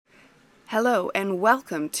Hello and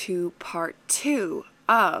welcome to part 2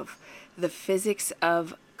 of The Physics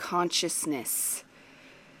of Consciousness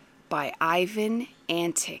by Ivan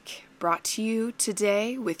Antic, brought to you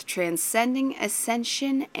today with Transcending,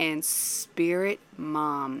 Ascension, and Spirit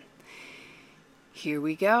Mom. Here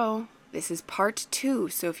we go. This is part 2,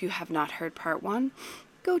 so if you have not heard part 1,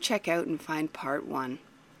 go check out and find part 1.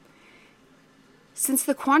 Since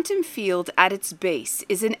the quantum field at its base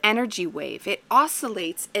is an energy wave, it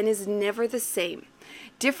oscillates and is never the same.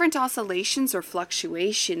 Different oscillations or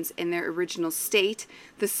fluctuations in their original state,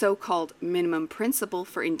 the so-called minimum principle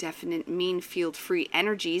for indefinite mean field-free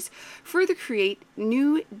energies, further create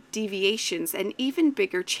new deviations and even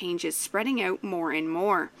bigger changes spreading out more and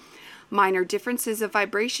more. Minor differences of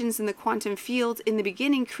vibrations in the quantum field in the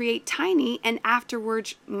beginning create tiny and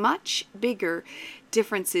afterwards much bigger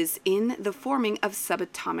differences in the forming of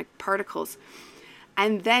subatomic particles,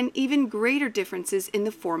 and then even greater differences in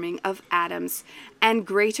the forming of atoms and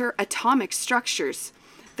greater atomic structures.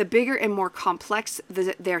 The bigger and more complex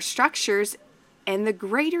their structures and the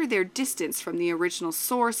greater their distance from the original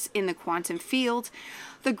source in the quantum field,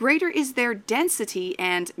 the greater is their density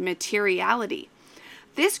and materiality.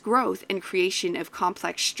 This growth and creation of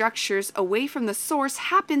complex structures away from the source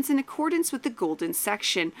happens in accordance with the golden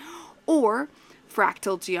section, or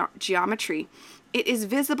fractal geometry. It is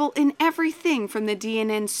visible in everything from the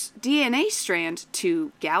DNA strand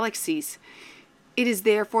to galaxies. It is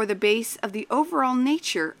therefore the base of the overall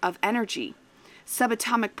nature of energy.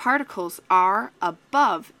 Subatomic particles are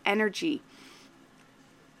above energy.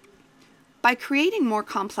 By creating more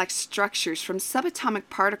complex structures from subatomic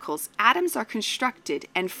particles, atoms are constructed,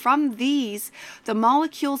 and from these, the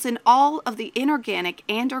molecules in all of the inorganic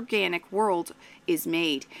and organic world is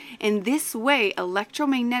made. In this way,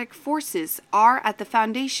 electromagnetic forces are at the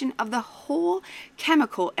foundation of the whole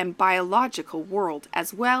chemical and biological world,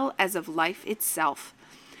 as well as of life itself.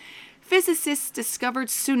 Physicists discovered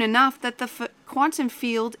soon enough that the quantum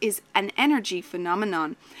field is an energy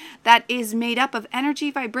phenomenon that is made up of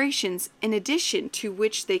energy vibrations, in addition to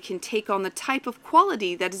which they can take on the type of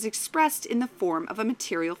quality that is expressed in the form of a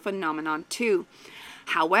material phenomenon too.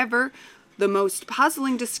 However, the most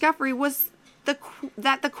puzzling discovery was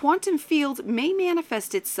that the quantum field may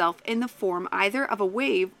manifest itself in the form either of a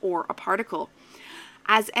wave or a particle,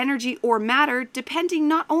 as energy or matter, depending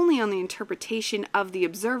not only on the interpretation of the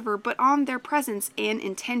observer, but on their presence and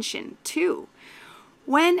intention, too.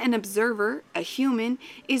 When an observer, a human,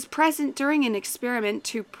 is present during an experiment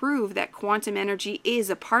to prove that quantum energy is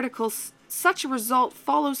a particle, such a result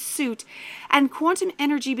follows suit, and quantum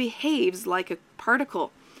energy behaves like a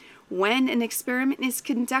particle. When an experiment is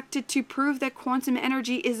conducted to prove that quantum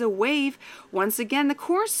energy is a wave, once again the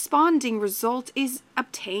corresponding result is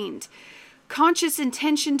obtained. Conscious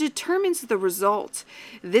intention determines the result.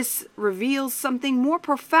 This reveals something more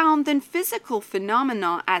profound than physical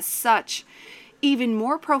phenomena as such. Even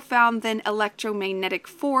more profound than electromagnetic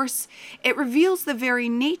force, it reveals the very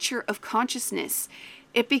nature of consciousness.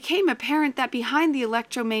 It became apparent that behind the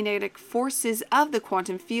electromagnetic forces of the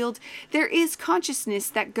quantum field, there is consciousness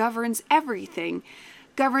that governs everything,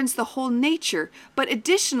 governs the whole nature, but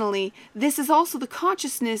additionally, this is also the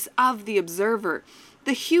consciousness of the observer,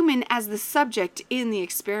 the human as the subject in the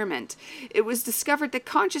experiment. It was discovered that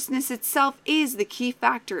consciousness itself is the key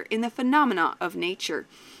factor in the phenomena of nature.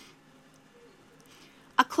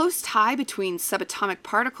 A close tie between subatomic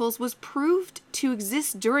particles was proved to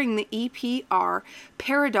exist during the EPR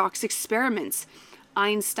paradox experiments,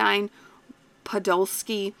 Einstein,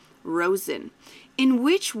 Podolsky, Rosen, in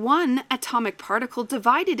which one atomic particle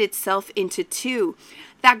divided itself into two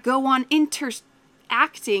that go on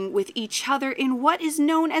interacting with each other in what is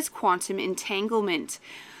known as quantum entanglement.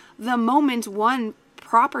 The moment one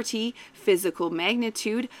property, physical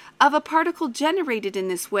magnitude, of a particle generated in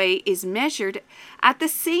this way is measured, at the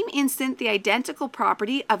same instant the identical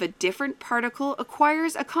property of a different particle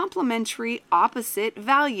acquires a complementary opposite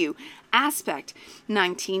value, aspect,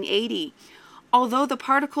 1980. Although the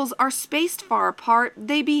particles are spaced far apart,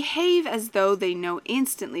 they behave as though they know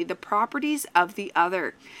instantly the properties of the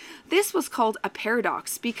other. This was called a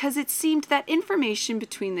paradox because it seemed that information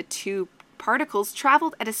between the two particles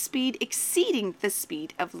traveled at a speed exceeding the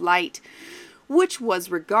speed of light, which was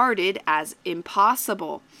regarded as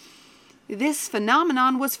impossible. This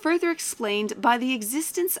phenomenon was further explained by the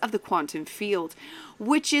existence of the quantum field,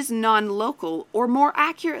 which is non-local, or more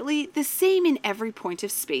accurately, the same in every point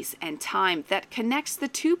of space and time, that connects the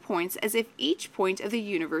 2 points as if each point of the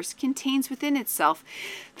universe contains within itself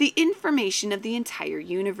the information of the entire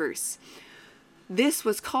universe. This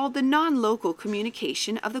was called the non-local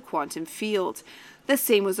communication of the quantum field. The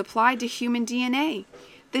same was applied to human DNA.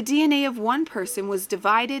 The DNA of one person was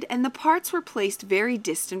divided and the parts were placed very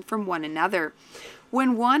distant from one another.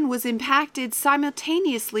 When one was impacted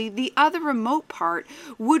simultaneously, the other remote part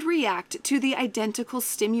would react to the identical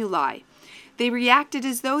stimuli. They reacted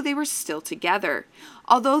as though they were still together,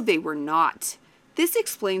 although they were not. This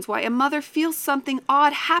explains why a mother feels something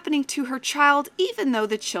odd happening to her child even though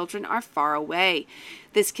the children are far away.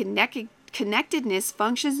 This connectedness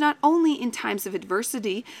functions not only in times of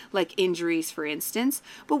adversity, like injuries for instance,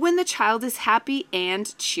 but when the child is happy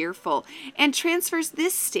and cheerful, and transfers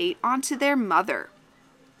this state onto their mother.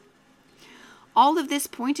 All of this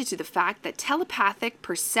pointed to the fact that telepathic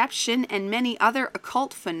perception and many other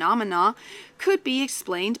occult phenomena could be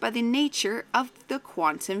explained by the nature of the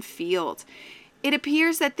quantum field. It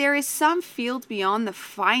appears that there is some field beyond the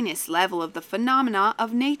finest level of the phenomena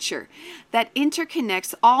of nature that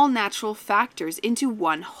interconnects all natural factors into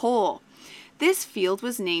one whole. This field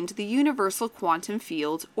was named the Universal Quantum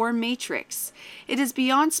Field, or Matrix. It is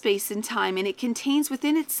beyond space and time, and it contains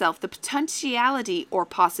within itself the potentiality or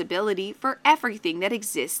possibility for everything that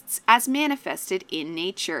exists as manifested in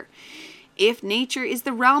nature. If nature is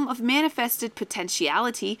the realm of manifested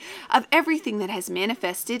potentiality of everything that has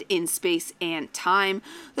manifested in space and time,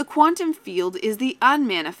 the quantum field is the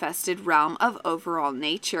unmanifested realm of overall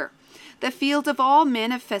nature. The field of all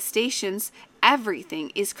manifestations,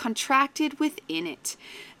 everything is contracted within it.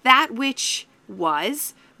 That which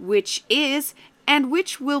was, which is, and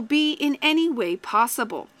which will be in any way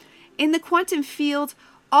possible. In the quantum field,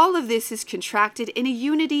 all of this is contracted in a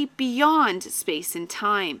unity beyond space and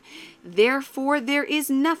time. Therefore, there is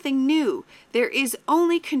nothing new. There is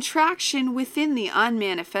only contraction within the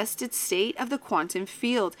unmanifested state of the quantum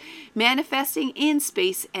field, manifesting in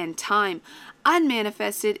space and time.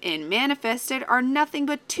 Unmanifested and manifested are nothing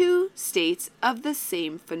but two states of the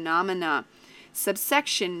same phenomena.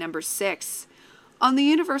 Subsection number 6. On the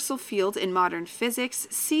universal field in modern physics,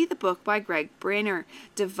 see the book by Greg Brenner,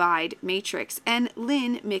 Divide Matrix, and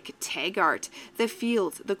Lynn McTaggart, The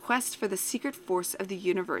Field, The Quest for the Secret Force of the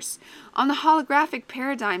Universe. On the holographic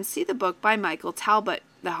paradigm, see the book by Michael Talbot,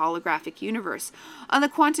 The Holographic Universe. On the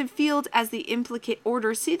quantum field as the implicate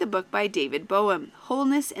order, see the book by David Boehm,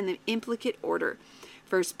 Wholeness and the Implicate Order,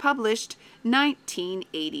 first published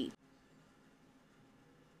 1980.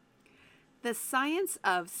 The science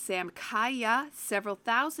of Samkhya several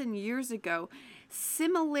thousand years ago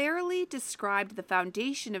similarly described the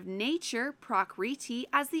foundation of nature, Prakriti,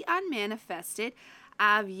 as the unmanifested,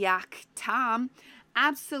 Avyaktam.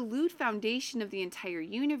 Absolute foundation of the entire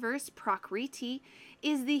universe, Prakriti,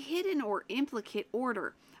 is the hidden or implicate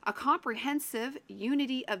order, a comprehensive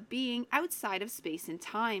unity of being outside of space and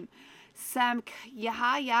time.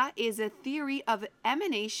 Samkhya is a theory of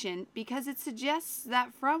emanation because it suggests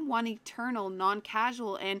that from one eternal,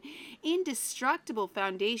 non-causal, and indestructible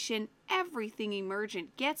foundation, everything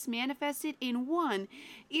emergent gets manifested in one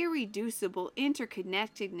irreducible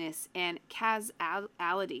interconnectedness and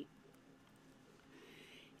causality.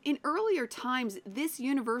 In earlier times, this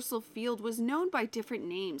universal field was known by different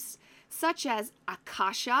names, such as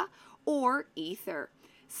Akasha or ether.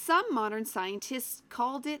 Some modern scientists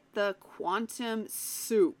called it the quantum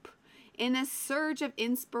soup. In a surge of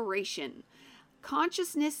inspiration,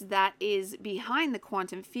 consciousness that is behind the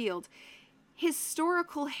quantum field,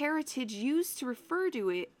 historical heritage used to refer to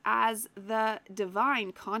it as the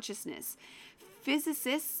divine consciousness.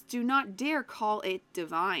 Physicists do not dare call it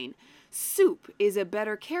divine. Soup is a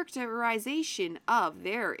better characterization of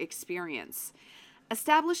their experience.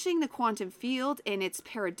 Establishing the quantum field and its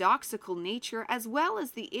paradoxical nature, as well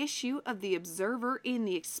as the issue of the observer in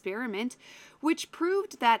the experiment, which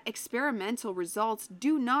proved that experimental results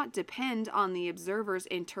do not depend on the observer's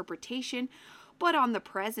interpretation, but on the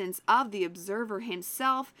presence of the observer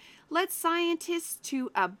himself, led scientists to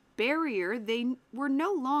a barrier they were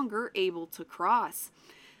no longer able to cross.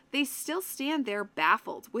 They still stand there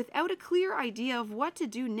baffled, without a clear idea of what to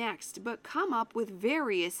do next, but come up with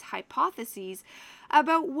various hypotheses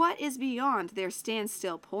about what is beyond their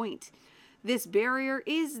standstill point. This barrier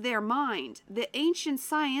is their mind, the ancient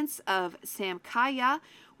science of Samkhya,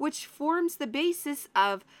 which forms the basis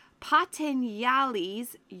of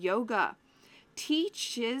Patanjali's yoga,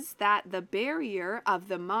 teaches that the barrier of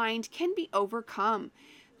the mind can be overcome.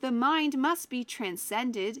 The mind must be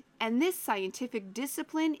transcended, and this scientific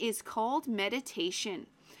discipline is called meditation.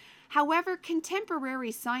 However,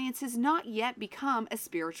 contemporary science has not yet become a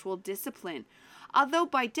spiritual discipline, although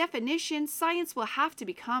by definition, science will have to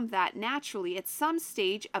become that naturally at some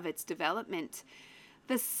stage of its development.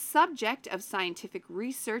 The subject of scientific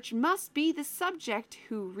research must be the subject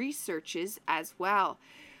who researches as well.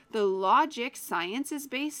 The logic science is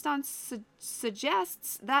based on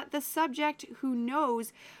suggests that the subject who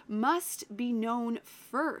knows must be known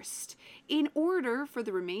first in order for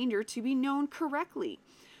the remainder to be known correctly.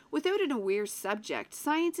 Without an aware subject,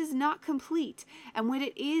 science is not complete, and when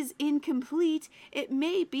it is incomplete, it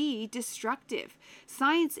may be destructive.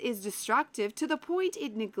 Science is destructive to the point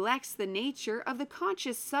it neglects the nature of the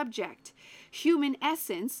conscious subject. Human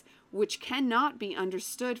essence, which cannot be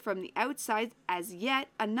understood from the outside as yet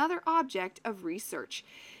another object of research.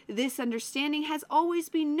 This understanding has always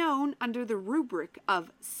been known under the rubric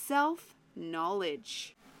of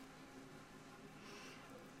self-knowledge.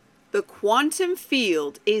 The quantum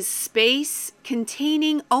field is space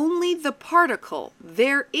containing only the particle.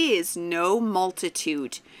 There is no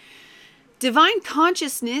multitude. Divine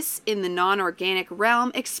consciousness in the non-organic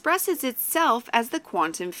realm expresses itself as the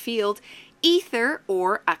quantum field, ether,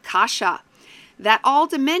 or akasha, that all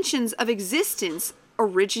dimensions of existence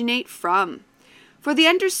originate from. For the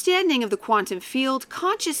understanding of the quantum field,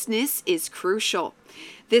 consciousness is crucial.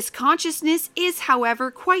 This consciousness is, however,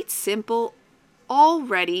 quite simple,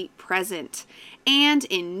 already present, and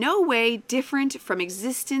in no way different from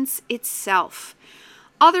existence itself.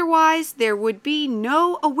 Otherwise, there would be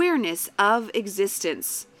no awareness of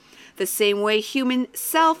existence. The same way human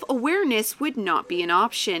self-awareness would not be an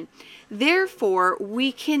option. Therefore,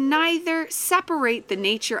 we can neither separate the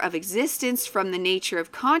nature of existence from the nature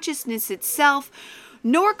of consciousness itself,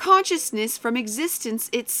 nor consciousness from existence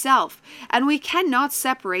itself, and we cannot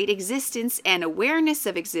separate existence and awareness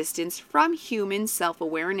of existence from human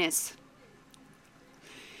self-awareness.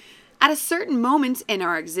 At a certain moment in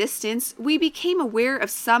our existence, we became aware of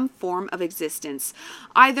some form of existence,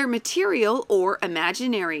 either material or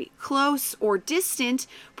imaginary, close or distant,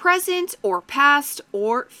 present or past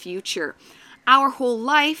or future. Our whole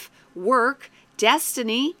life, work,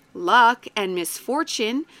 destiny, luck, and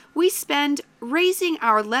misfortune we spend raising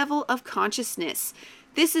our level of consciousness.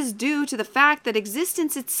 This is due to the fact that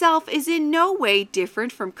existence itself is in no way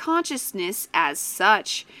different from consciousness as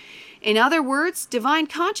such. In other words, divine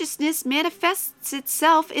consciousness manifests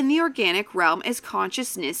itself in the organic realm as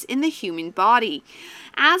consciousness in the human body.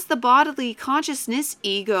 As the bodily consciousness,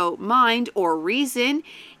 ego, mind, or reason,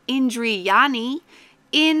 indriyani,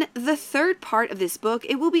 in the third part of this book,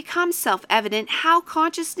 it will become self-evident how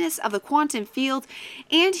consciousness of the quantum field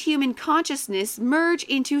and human consciousness merge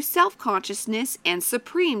into self-consciousness and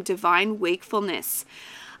supreme divine wakefulness,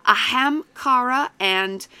 ahamkara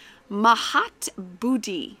and mahat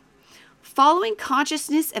buddhi. Following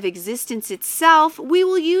consciousness of existence itself, we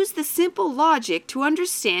will use the simple logic to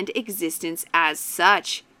understand existence as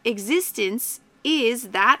such. Existence is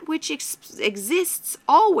that which exists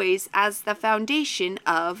always as the foundation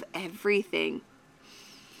of everything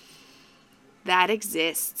that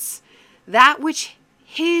exists, that which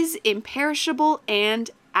is imperishable and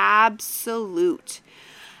absolute.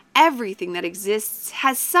 Everything that exists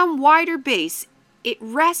has some wider base it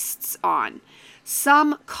rests on,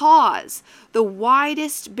 some cause. The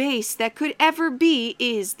widest base that could ever be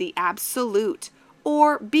is the absolute,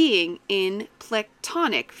 or being in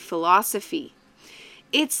Platonic philosophy.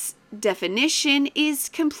 Its definition is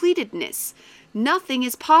completedness. Nothing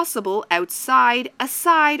is possible outside,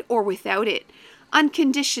 aside, or without it.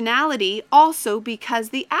 Unconditionality also because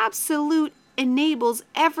the absolute enables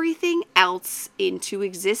everything else into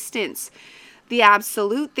existence. The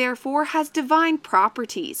absolute, therefore, has divine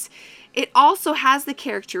properties. It also has the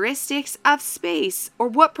characteristics of space, or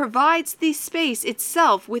what provides the space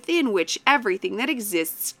itself within which everything that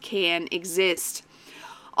exists can exist.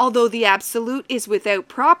 Although the absolute is without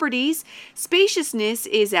properties, spaciousness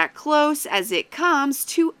is as close as it comes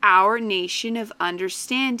to our nation of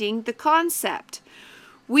understanding the concept.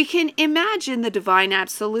 We can imagine the divine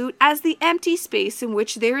absolute as the empty space in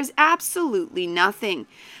which there is absolutely nothing.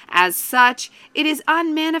 As such, it is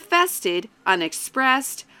unmanifested,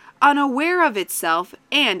 unexpressed, unaware of itself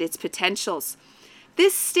and its potentials.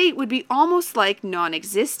 This state would be almost like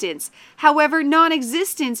non-existence. However,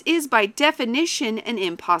 non-existence is by definition an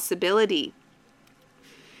impossibility.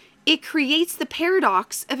 It creates the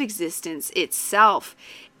paradox of existence itself.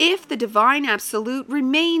 If the divine absolute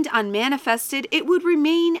remained unmanifested, it would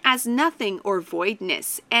remain as nothing or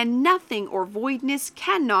voidness, and nothing or voidness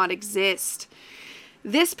cannot exist.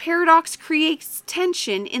 This paradox creates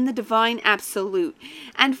tension in the divine absolute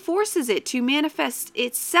and forces it to manifest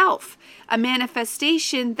itself, a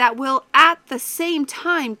manifestation that will at the same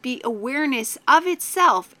time be awareness of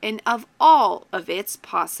itself and of all of its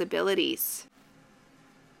possibilities.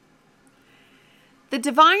 The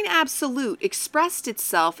divine absolute expressed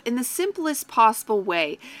itself in the simplest possible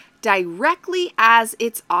way, directly as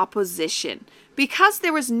its opposition, because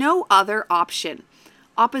there was no other option.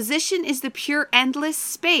 Opposition is the pure endless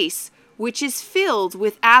space, which is filled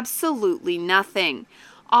with absolutely nothing.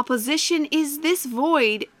 Opposition is this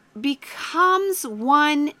void becomes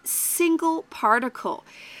one single particle.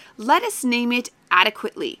 Let us name it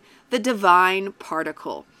adequately, the divine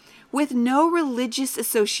particle. With no religious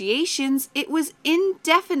associations, it was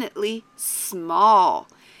indefinitely small,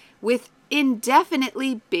 with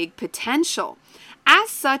indefinitely big potential.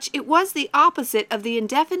 As such, it was the opposite of the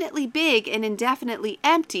indefinitely big and indefinitely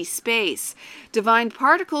empty space. Divine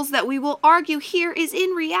particles that we will argue here is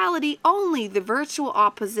in reality only the virtual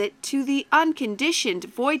opposite to the unconditioned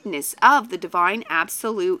voidness of the divine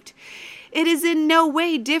absolute. It is in no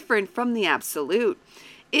way different from the absolute.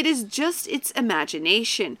 It is just its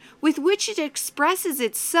imagination, with which it expresses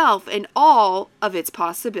itself in all of its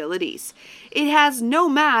possibilities. It has no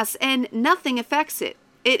mass and nothing affects it.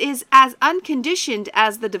 It is as unconditioned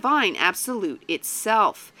as the divine absolute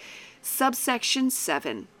itself. Subsection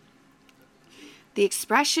 7. The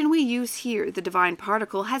expression we use here, the divine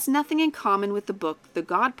particle, has nothing in common with the book The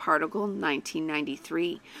God Particle,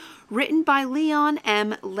 1993, written by Leon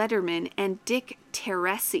M. Lederman and Dick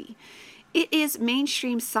Teresi. It is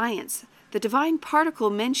mainstream science. The divine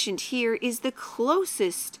particle mentioned here is the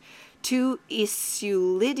closest to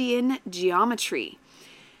Euclidean geometry,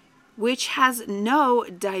 which has no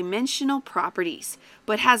dimensional properties,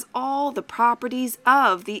 but has all the properties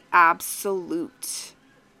of the absolute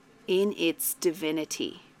in its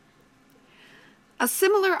divinity. A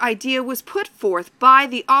similar idea was put forth by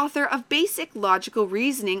the author of Basic Logical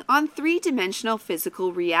Reasoning on Three-Dimensional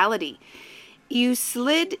Physical Reality,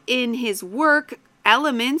 Euclid. In his work,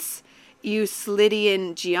 Elements,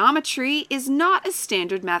 Euclidean geometry is not a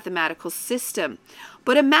standard mathematical system,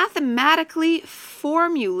 but a mathematically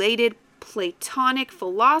formulated Platonic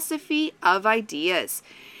philosophy of ideas.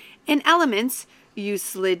 In Elements,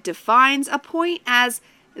 Euclid defines a point as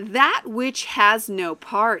that which has no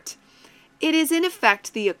part. It is in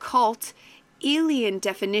effect the occult, alien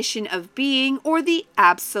definition of being, or the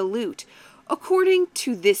absolute. According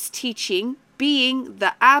to this teaching, being,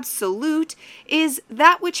 the absolute, is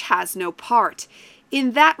that which has no part.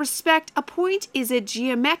 In that respect, a point is a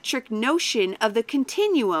geometric notion of the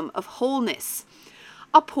continuum of wholeness.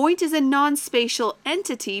 A point is a non-spatial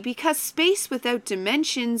entity because space without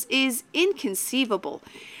dimensions is inconceivable,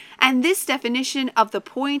 and this definition of the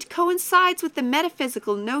point coincides with the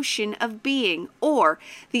metaphysical notion of being, or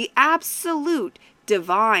the absolute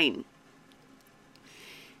divine.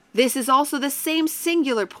 This is also the same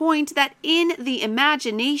singular point that in the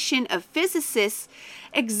imagination of physicists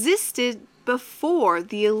existed before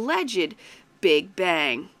the alleged Big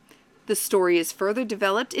Bang. The story is further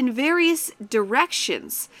developed in various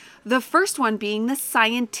directions, the first one being the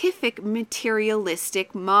scientific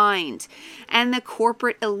materialistic mind, and the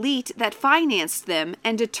corporate elite that financed them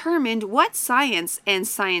and determined what science and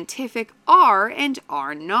scientific are and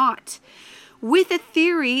are not, with a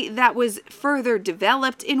theory that was further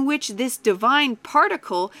developed in which this divine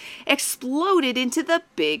particle exploded into the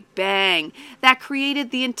Big Bang that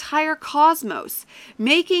created the entire cosmos,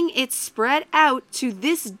 making it spread out to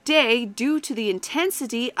this day due to the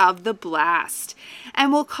intensity of the blast,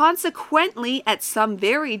 and will consequently at some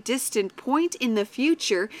very distant point in the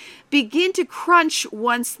future begin to crunch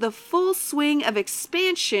once the full swing of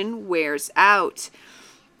expansion wears out.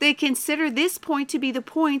 They consider this point to be the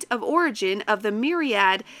point of origin of the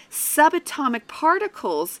myriad subatomic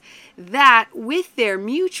particles that, with their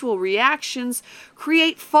mutual reactions,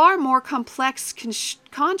 create far more complex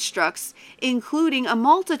constructs, including a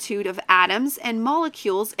multitude of atoms and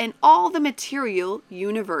molecules and all the material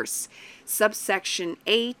universe. Subsection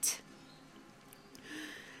 8.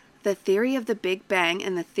 The theory of the Big Bang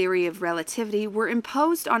and the theory of relativity were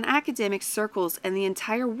imposed on academic circles and the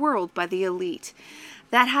entire world by the elite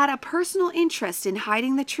that had a personal interest in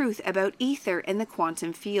hiding the truth about ether and the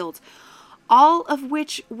quantum field, all of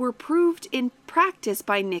which were proved in practice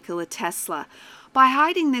by Nikola Tesla. By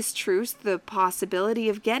hiding this truth, the possibility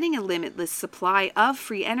of getting a limitless supply of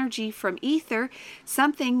free energy from ether,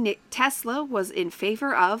 something Tesla was in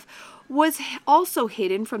favor of, was also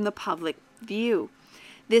hidden from the public view.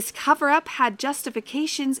 This cover-up had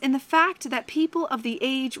justifications in the fact that people of the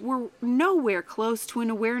age were nowhere close to an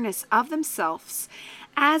awareness of themselves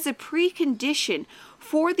as a precondition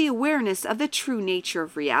for the awareness of the true nature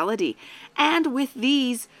of reality, and with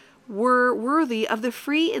these were worthy of the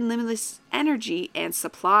free and limitless energy and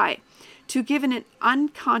supply. To give an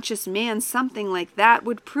unconscious man something like that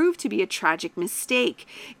would prove to be a tragic mistake,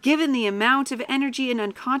 given the amount of energy an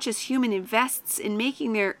unconscious human invests in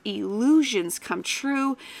making their illusions come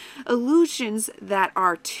true, illusions that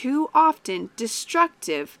are too often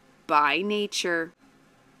destructive by nature.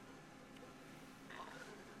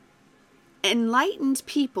 Enlightened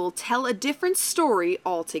people tell a different story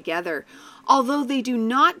altogether, although they do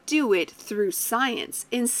not do it through science.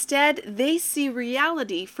 Instead, they see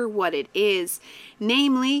reality for what it is.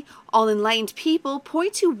 Namely, all enlightened people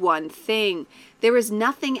point to one thing. There is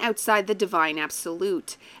nothing outside the divine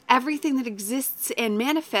absolute. Everything that exists and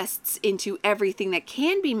manifests into everything that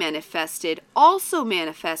can be manifested also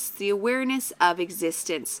manifests the awareness of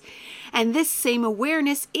existence. And this same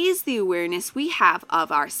awareness is the awareness we have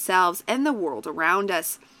of ourselves and the world around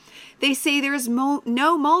us. They say there is no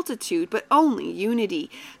multitude, but only unity,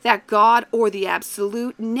 that God or the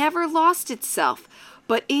Absolute never lost itself,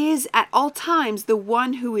 but is at all times the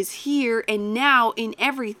one who is here and now in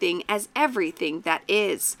everything as everything that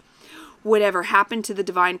is. Whatever happened to the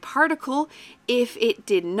divine particle if it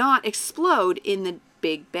did not explode in the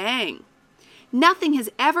Big Bang? Nothing has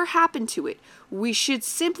ever happened to it. We should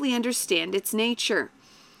simply understand its nature.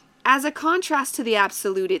 As a contrast to the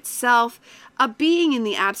Absolute itself, a being in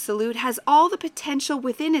the Absolute has all the potential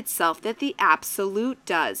within itself that the Absolute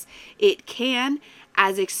does. It can,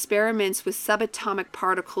 as experiments with subatomic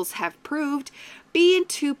particles have proved, be in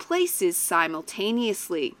two places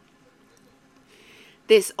simultaneously.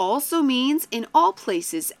 This also means in all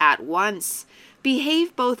places at once.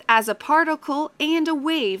 Behave both as a particle and a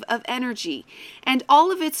wave of energy, and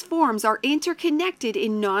all of its forms are interconnected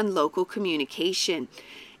in non-local communication.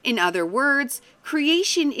 In other words,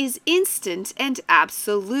 creation is instant and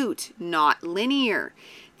absolute, not linear.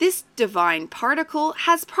 This divine particle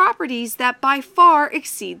has properties that by far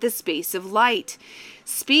exceed the space of light.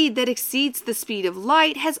 Speed that exceeds the speed of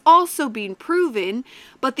light has also been proven,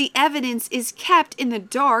 but the evidence is kept in the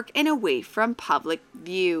dark and away from public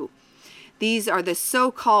view. These are the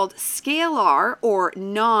so-called scalar or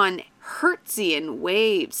non-Hertzian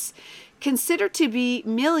waves, considered to be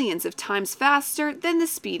millions of times faster than the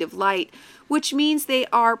speed of light, which means they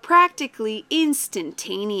are practically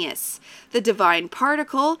instantaneous. The divine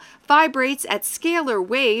particle vibrates at scalar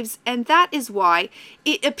waves, and that is why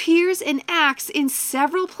it appears and acts in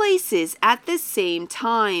several places at the same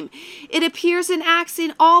time. It appears and acts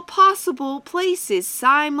in all possible places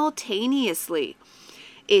simultaneously.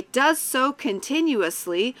 It does so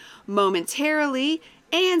continuously, momentarily,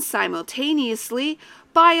 and simultaneously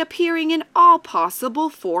by appearing in all possible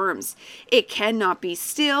forms. It cannot be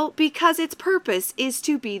still because its purpose is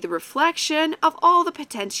to be the reflection of all the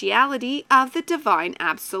potentiality of the divine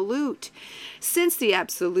absolute. Since the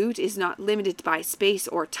absolute is not limited by space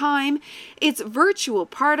or time, its virtual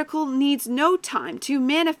particle needs no time to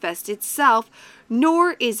manifest itself,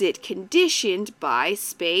 nor is it conditioned by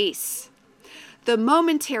space. The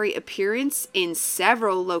momentary appearance in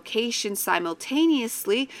several locations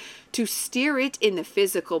simultaneously to steer it in the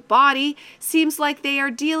physical body seems like they are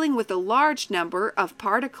dealing with a large number of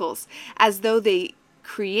particles, as though they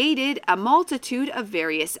created a multitude of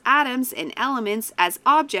various atoms and elements as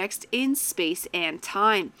objects in space and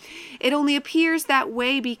time. It only appears that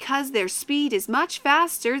way because their speed is much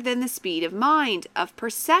faster than the speed of mind, of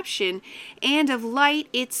perception, and of light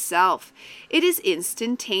itself. It is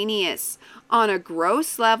instantaneous. On a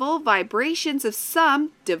gross level, vibrations of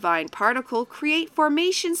some divine particle create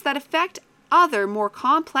formations that affect other more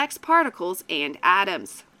complex particles and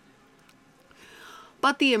atoms.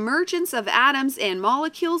 But the emergence of atoms and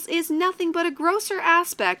molecules is nothing but a grosser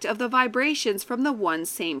aspect of the vibrations from the one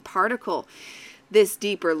same particle. This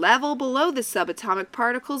deeper level below the subatomic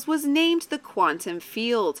particles was named the quantum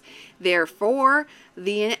field. Therefore,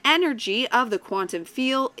 the energy of the quantum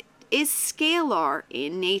field is scalar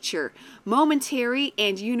in nature, momentary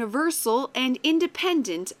and universal and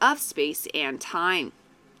independent of space and time.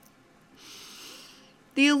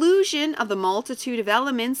 The illusion of the multitude of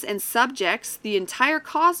elements and subjects the entire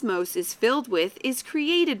cosmos is filled with is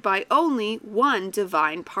created by only one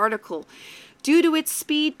divine particle. Due to its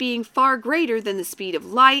speed being far greater than the speed of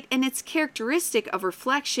light and its characteristic of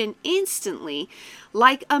reflection instantly,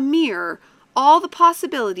 like a mirror, all the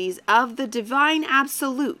possibilities of the divine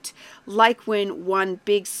absolute, like when one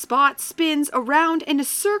big spot spins around in a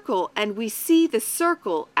circle and we see the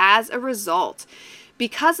circle as a result.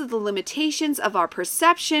 Because of the limitations of our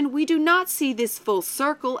perception, we do not see this full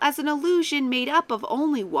circle as an illusion made up of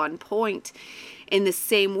only one point. In the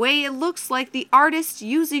same way, it looks like the artist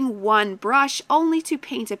using one brush only to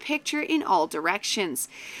paint a picture in all directions.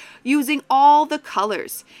 using all the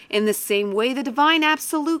colors. In the same way, the divine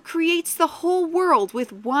absolute creates the whole world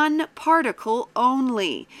with one particle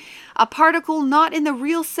only. A particle not in the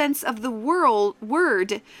real sense of the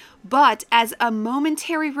word, but as a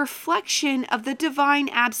momentary reflection of the divine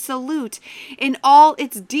absolute in all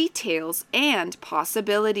its details and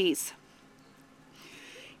possibilities.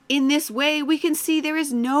 In this way, we can see there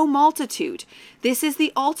is no multitude. This is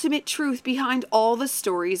the ultimate truth behind all the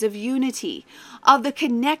stories of unity, of the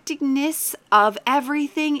connectedness of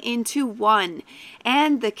everything into one,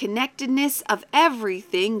 and the connectedness of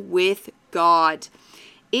everything with God.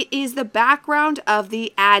 It is the background of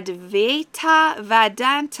the Advaita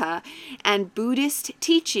Vedanta and Buddhist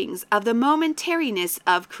teachings of the momentariness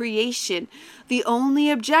of creation, the only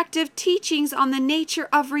objective teachings on the nature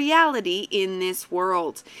of reality in this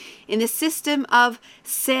world. In the system of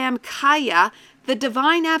Samkhya, the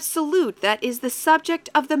divine absolute that is the subject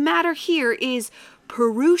of the matter here is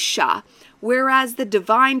Purusha, whereas the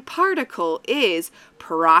divine particle is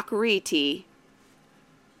Prakriti.